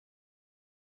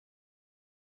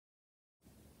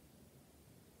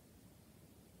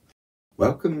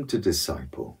Welcome to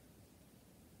Disciple.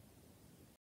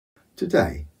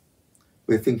 Today,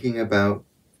 we're thinking about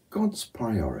God's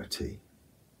priority.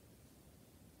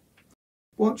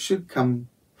 What should come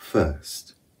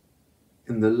first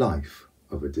in the life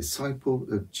of a disciple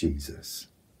of Jesus?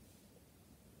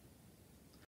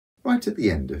 Right at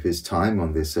the end of his time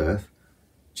on this earth,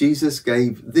 Jesus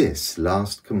gave this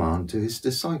last command to his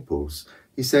disciples.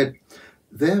 He said,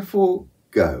 "Therefore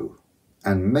go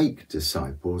and make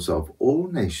disciples of all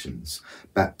nations,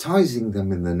 baptizing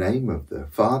them in the name of the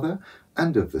Father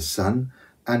and of the Son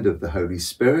and of the Holy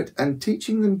Spirit, and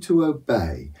teaching them to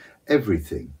obey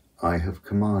everything I have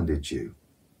commanded you.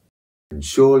 And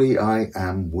surely I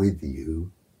am with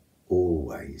you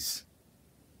always,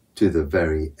 to the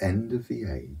very end of the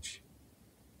age."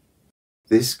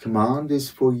 This command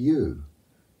is for you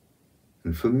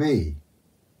and for me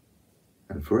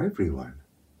and for everyone.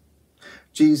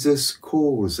 Jesus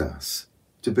calls us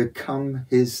to become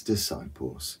his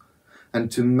disciples and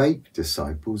to make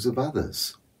disciples of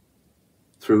others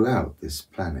throughout this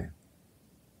planet.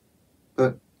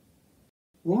 But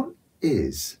what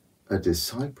is a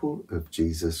disciple of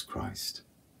Jesus Christ?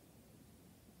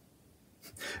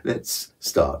 Let's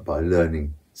start by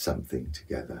learning something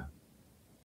together.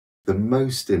 The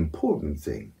most important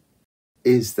thing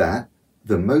is that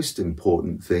the most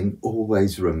important thing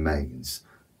always remains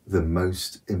the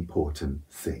most important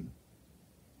thing.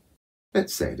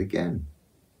 Let's say it again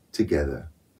together.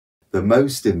 The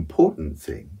most important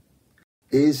thing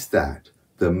is that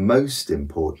the most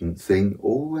important thing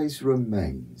always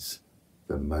remains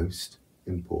the most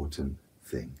important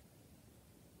thing.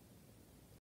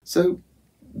 So,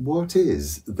 what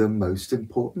is the most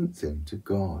important thing to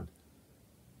God?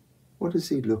 What is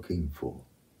he looking for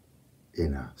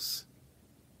in us?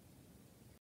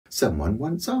 Someone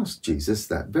once asked Jesus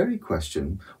that very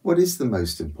question, what is the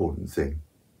most important thing?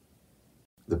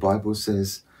 The Bible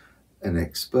says, an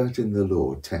expert in the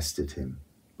law tested him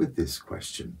with this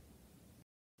question.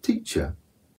 "Teacher,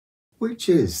 which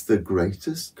is the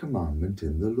greatest commandment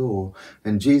in the law?"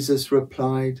 And Jesus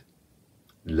replied,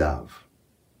 "Love.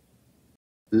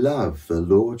 Love the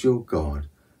Lord your God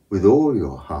with all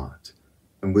your heart,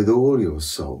 and with all your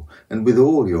soul, and with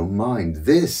all your mind.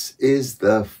 This is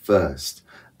the first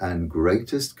and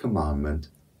greatest commandment.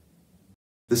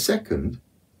 The second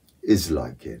is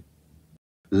like it.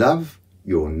 Love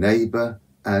your neighbor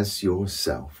as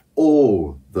yourself.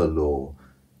 All the law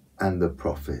and the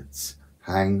prophets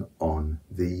hang on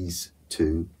these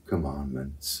two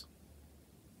commandments."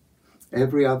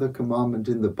 Every other commandment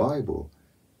in the Bible,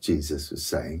 Jesus was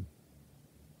saying,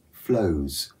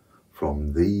 flows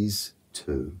from these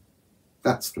two.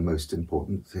 That's the most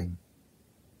important thing.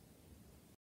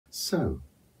 So,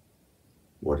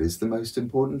 what is the most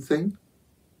important thing?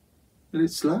 Well,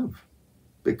 it's love,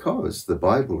 because the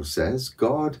Bible says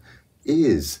God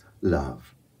is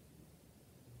love.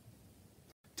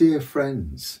 Dear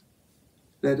friends,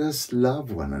 let us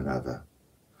love one another,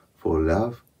 for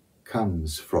love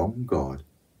comes from God.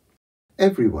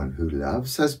 Everyone who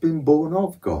loves has been born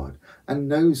of God and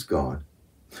knows God.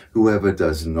 Whoever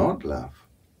does not love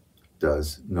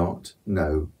does not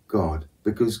know God,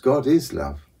 because God is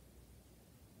love.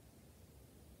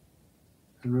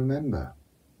 And remember,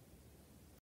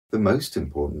 the most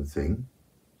important thing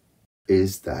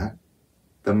is that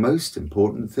the most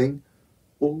important thing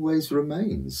always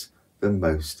remains the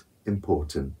most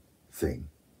important thing.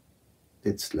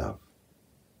 It's love.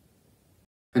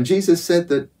 And Jesus said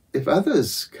that if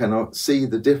others cannot see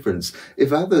the difference,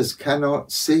 if others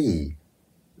cannot see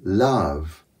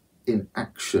love in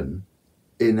action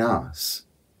in us,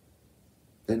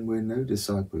 then we're no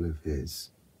disciple of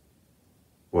his,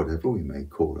 whatever we may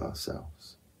call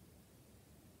ourselves.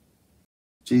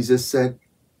 Jesus said,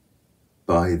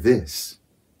 "By this,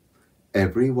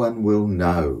 everyone will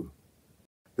know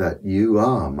that you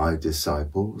are my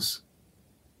disciples,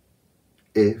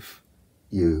 if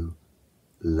you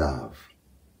love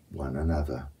one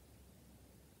another."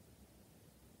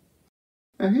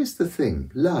 Now here's the thing,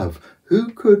 love.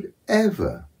 Who could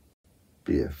ever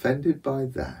be offended by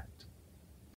that?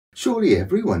 Surely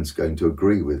everyone's going to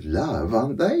agree with love,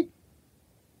 aren't they?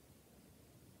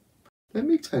 Let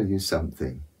me tell you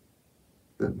something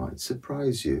that might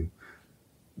surprise you.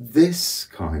 This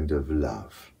kind of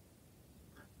love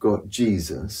got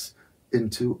Jesus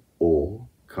into all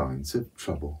kinds of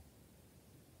trouble.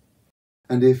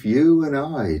 And if you and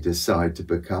I decide to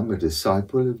become a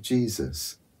disciple of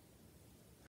Jesus,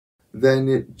 then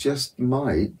it just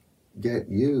might get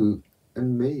you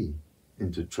and me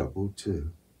into trouble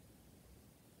too.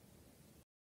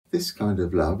 This kind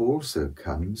of love also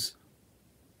comes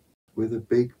with a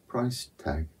big price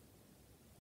tag.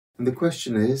 And the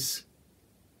question is,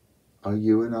 are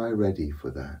you and I ready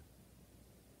for that?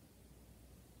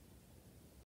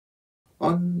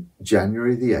 On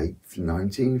January the 8th,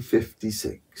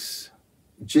 1956,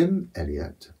 Jim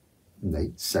Elliot,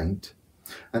 Nate Saint,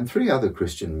 and 3 other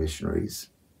Christian missionaries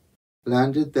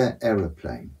landed their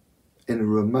aeroplane in a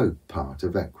remote part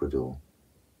of Ecuador.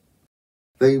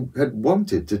 They had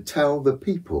wanted to tell the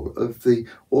people of the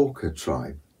Auca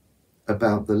tribe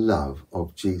about the love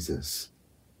of Jesus.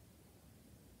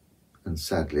 And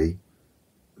sadly,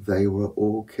 they were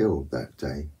all killed that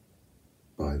day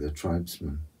by the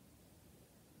tribesmen.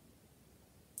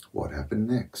 What happened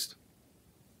next?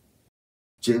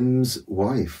 Jim's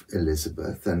wife,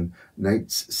 Elizabeth, and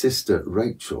Nate's sister,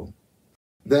 Rachel,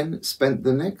 then spent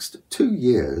the next 2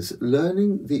 years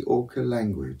learning the Auca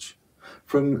language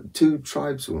from 2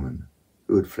 tribeswomen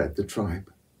who had fled the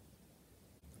tribe.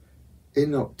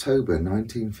 In October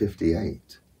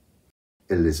 1958,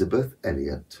 Elizabeth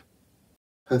Elliot,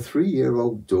 her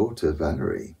 3-year-old daughter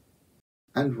Valerie,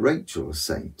 and Rachel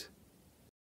Saint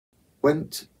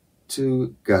went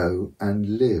to go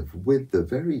and live with the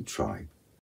very tribe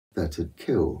that had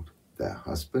killed their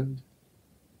husband,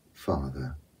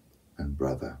 father, and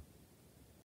brother.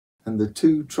 And the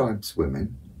 2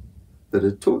 tribeswomen that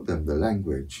had taught them the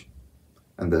language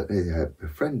and that they had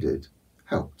befriended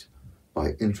helped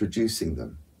by introducing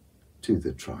them to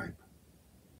the tribe.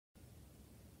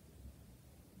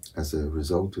 As a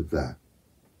result of that,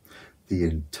 the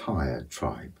entire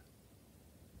tribe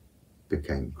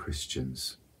became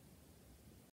Christians.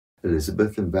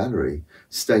 Elizabeth and Valerie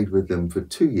stayed with them for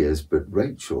 2 years, but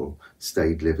Rachel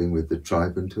stayed living with the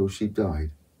tribe until she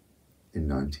died in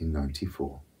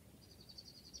 1994.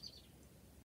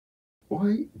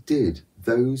 Why did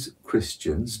those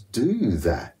Christians do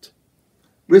that?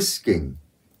 Risking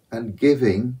and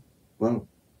giving, well,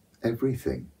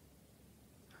 everything,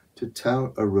 to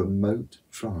tell a remote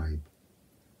tribe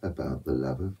about the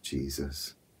love of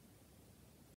Jesus.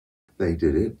 They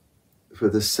did it for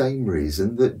the same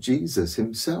reason that Jesus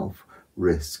himself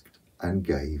risked and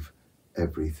gave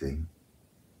everything.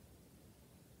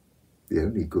 The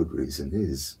only good reason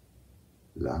is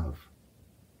love.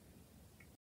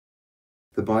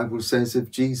 The Bible says of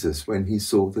Jesus, when he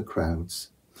saw the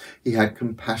crowds, he had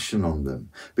compassion on them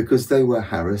because they were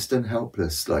harassed and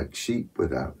helpless like sheep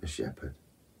without a shepherd.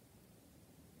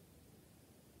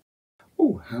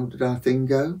 Oh, how did our thing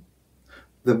go?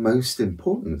 The most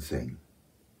important thing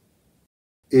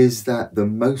is that the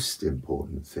most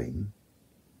important thing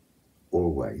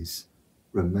always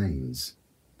remains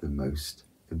the most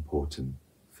important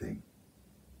thing.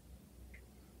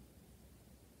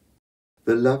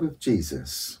 The love of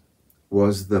Jesus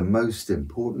was the most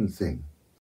important thing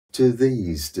to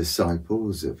these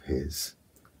disciples of his.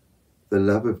 The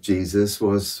love of Jesus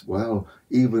was, well,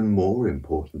 even more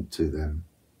important to them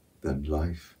than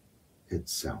life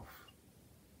itself.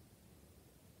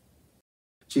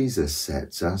 Jesus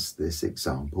sets us this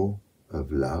example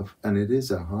of love, and it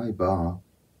is a high bar.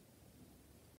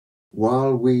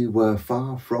 While we were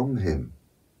far from him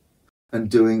and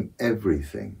doing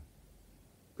everything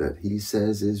that he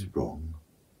says is wrong,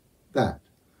 that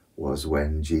was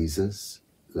when Jesus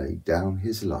laid down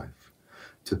his life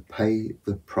to pay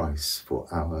the price for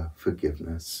our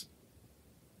forgiveness.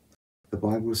 The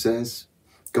Bible says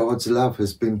God's love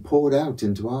has been poured out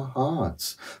into our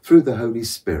hearts through the Holy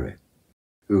Spirit,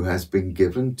 who has been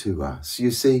given to us, you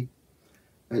see,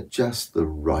 at just the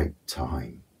right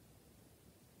time.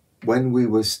 When we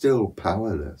were still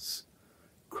powerless,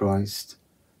 Christ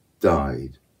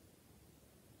died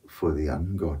for the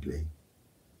ungodly.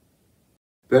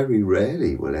 Very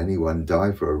rarely will anyone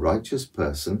die for a righteous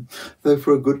person, though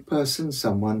for a good person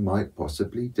someone might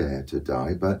possibly dare to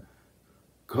die, but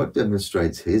God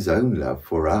demonstrates his own love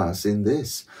for us in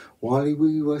this: while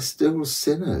we were still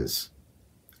sinners,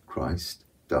 Christ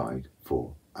died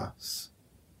for us.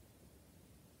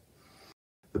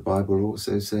 The Bible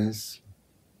also says,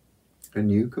 "A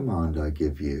new command I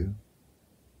give you,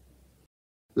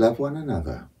 love one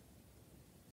another.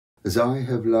 As I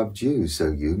have loved you,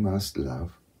 so you must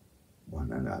love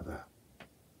one another."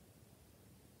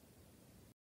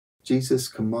 Jesus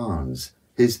commands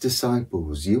his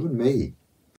disciples, you and me,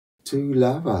 to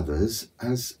love others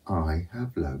as I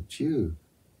have loved you.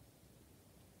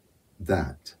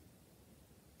 That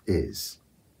is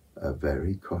a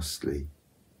very costly,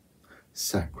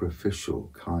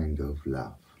 sacrificial kind of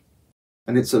love.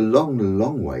 And it's a long,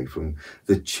 long way from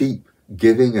the cheap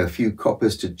giving a few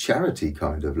coppers to charity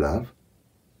kind of love.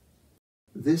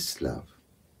 This love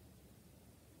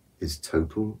is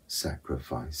total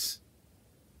sacrifice.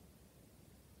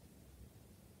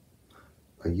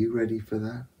 Are you ready for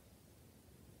that?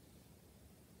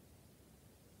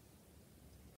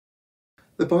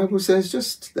 The Bible says,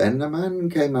 just then a man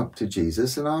came up to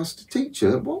Jesus and asked,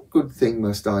 "Teacher, what good thing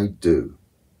must I do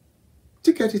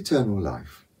to get eternal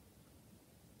life?"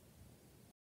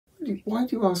 "Why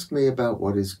do you ask me about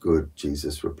what is good?"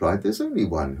 Jesus replied. "There's only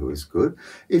one who is good.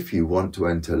 If you want to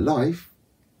enter life,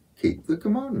 keep the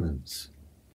commandments."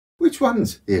 "Which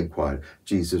ones?" he inquired.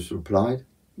 Jesus replied,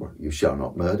 "Well, you shall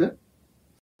not murder.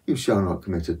 You shall not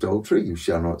commit adultery. You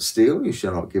shall not steal. You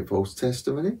shall not give false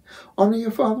testimony. Honour your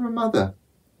father and mother,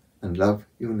 and love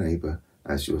your neighbour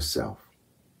as yourself.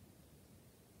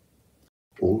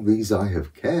 All these I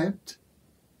have kept,"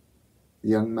 the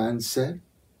young man said.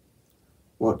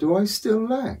 "What do I still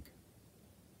lack?"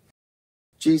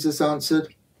 Jesus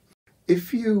answered,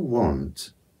 "If you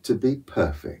want to be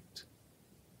perfect,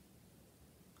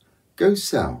 go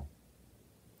sell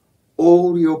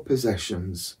all your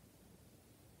possessions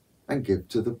and give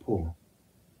to the poor,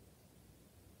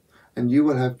 and you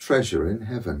will have treasure in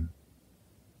heaven.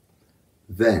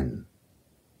 Then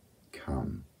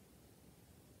come,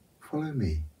 follow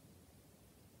me."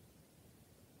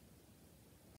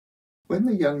 When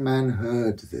the young man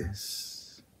heard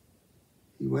this,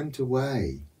 he went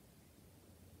away,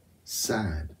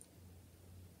 sad,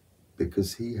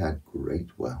 because he had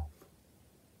great wealth.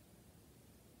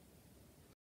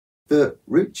 The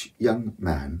rich young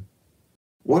man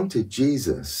wanted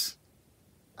Jesus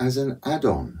as an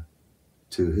add-on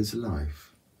to his life.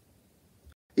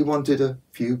 He wanted a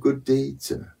few good deeds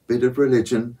and a bit of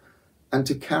religion, and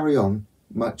to carry on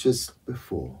much as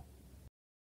before.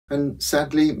 And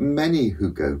sadly, many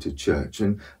who go to church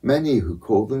and many who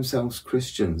call themselves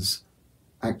Christians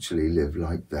actually live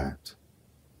like that.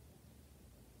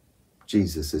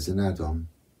 Jesus is an add-on.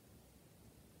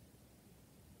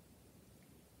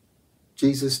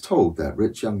 Jesus told that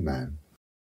rich young man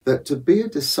that to be a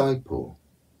disciple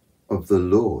of the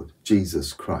Lord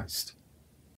Jesus Christ,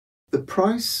 the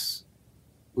price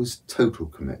was total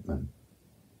commitment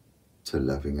to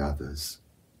loving others.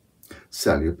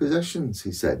 "Sell your possessions,"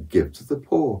 he said, "give to the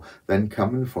poor, then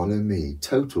come and follow me."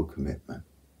 Total commitment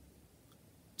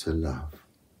to love.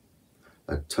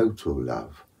 A total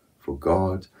love for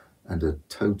God and a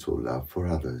total love for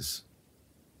others.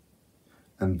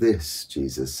 And this,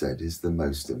 Jesus said, is the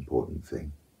most important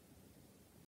thing.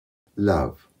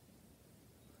 Love.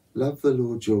 Love the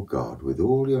Lord your God with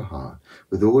all your heart,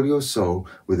 with all your soul,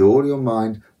 with all your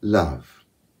mind. Love.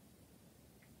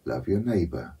 Love your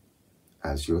neighbour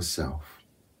as yourself.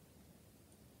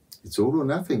 It's all or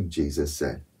nothing, Jesus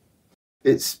said.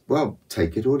 It's, well,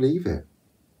 take it or leave it.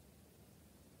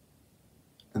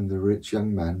 And the rich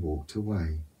young man walked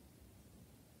away.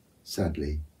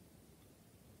 Sadly,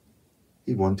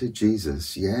 he wanted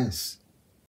Jesus, yes,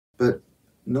 but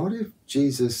not if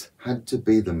Jesus had to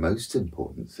be the most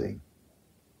important thing.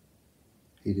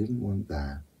 He didn't want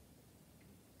that.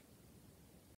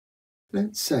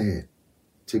 Let's say it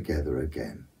together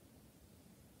again.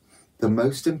 The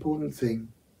most important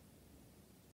thing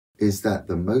is that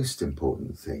the most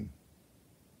important thing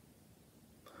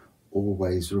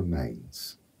always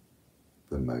remains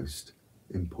the most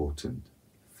important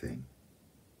thing.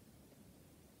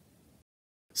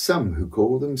 Some who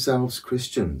call themselves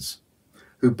Christians,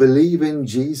 who believe in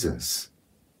Jesus,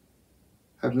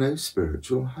 have no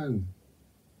spiritual home.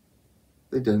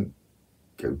 They don't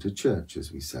go to church,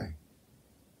 as we say.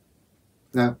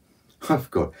 Now, I've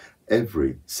got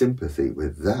every sympathy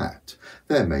with that.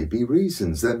 There may be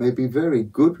reasons, there may be very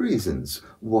good reasons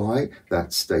why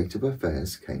that state of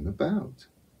affairs came about.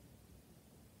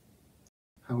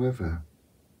 However,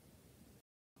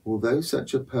 although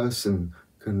such a person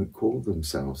can call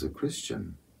themselves a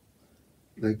Christian,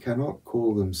 they cannot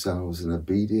call themselves an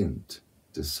obedient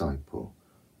disciple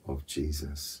of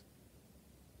Jesus.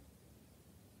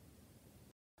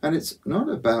 And it's not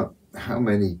about how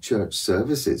many church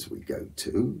services we go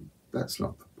to. That's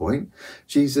not the point.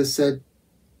 Jesus said,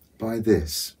 "By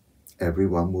this,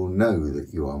 everyone will know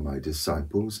that you are my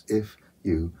disciples if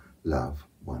you love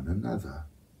one another."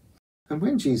 And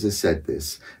when Jesus said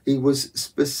this, he was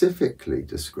specifically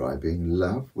describing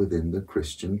love within the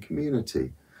Christian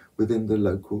community, within the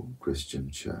local Christian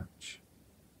church.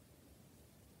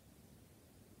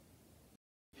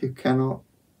 You cannot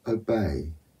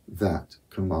obey that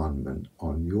commandment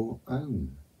on your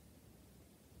own.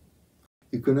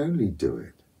 You can only do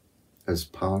it as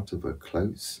part of a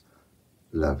close,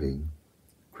 loving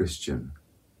Christian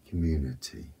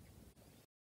community.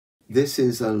 This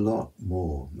is a lot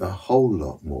more, a whole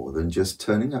lot more than just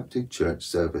turning up to church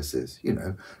services,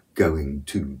 going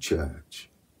to church.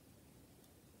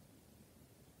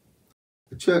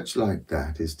 A church like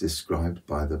that is described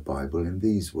by the Bible in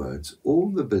these words: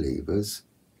 all the believers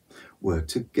were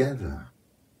together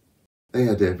They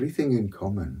had everything in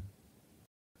common.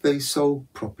 They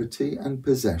sold property and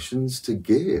possessions to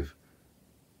give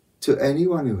to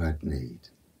anyone who had need.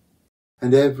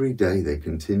 And every day they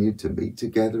continued to meet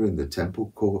together in the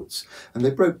temple courts, and they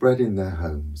broke bread in their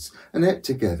homes, and ate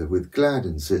together with glad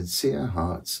and sincere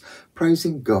hearts,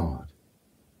 praising God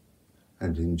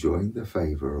and enjoying the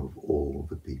favour of all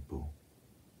the people.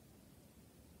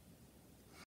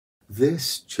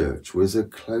 This church was a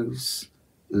close,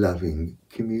 loving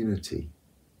community.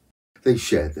 They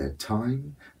shared their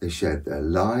time, they shared their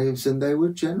lives, and they were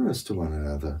generous to one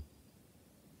another.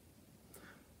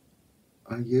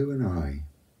 Are you and I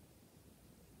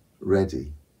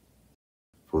ready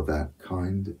for that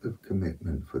kind of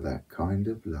commitment, for that kind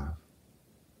of love?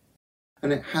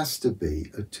 And it has to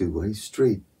be a two-way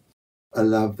street. A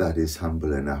love that is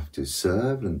humble enough to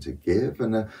serve and to give,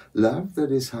 and a love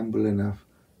that is humble enough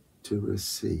to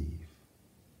receive.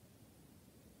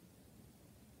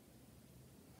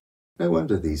 No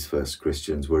wonder these first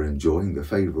Christians were enjoying the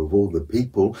favour of all the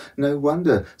people. No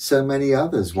wonder so many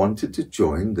others wanted to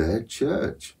join their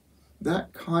church.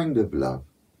 That kind of love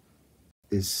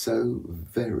is so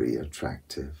very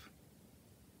attractive.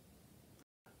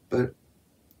 But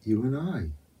you and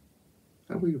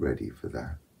I, are we ready for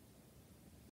that?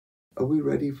 Are we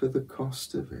ready for the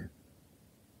cost of it?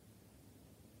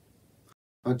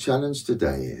 Our challenge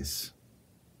today is,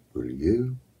 will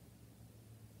you,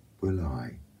 will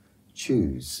I,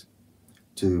 choose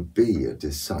to be a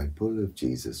disciple of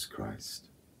Jesus Christ?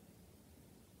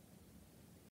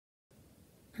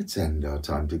 Let's end our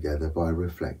time together by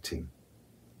reflecting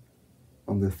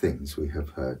on the things we have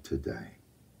heard today.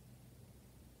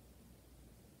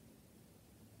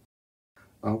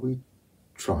 Are we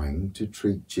trying to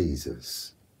treat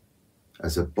Jesus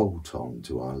as a bolt-on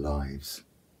to our lives?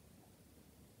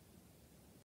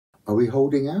 Are we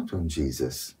holding out on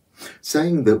Jesus,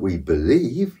 saying that we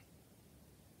believe,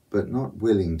 but not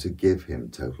willing to give him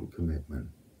total commitment?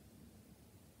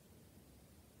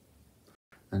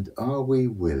 And are we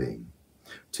willing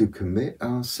to commit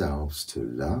ourselves to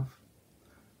love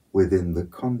within the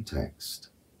context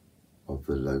of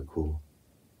the local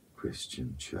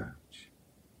Christian church?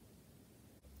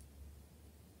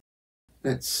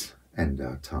 Let's end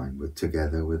our time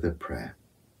together with a prayer.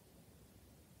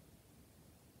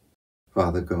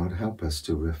 Father God, help us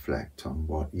to reflect on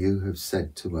what you have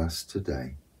said to us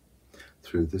today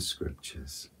through the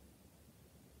Scriptures.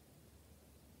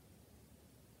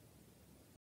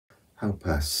 Help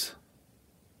us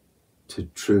to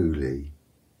truly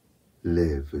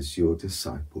live as your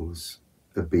disciples,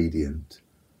 obedient,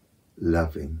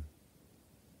 loving.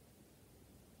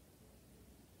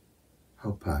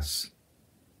 Help us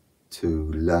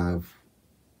to love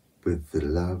with the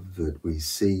love that we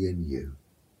see in you,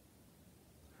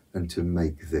 and to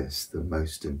make this the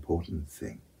most important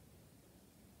thing.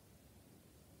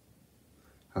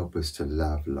 Help us to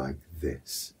love like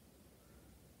this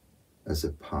as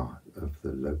a part of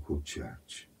the local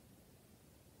church.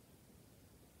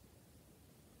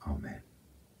 Amen.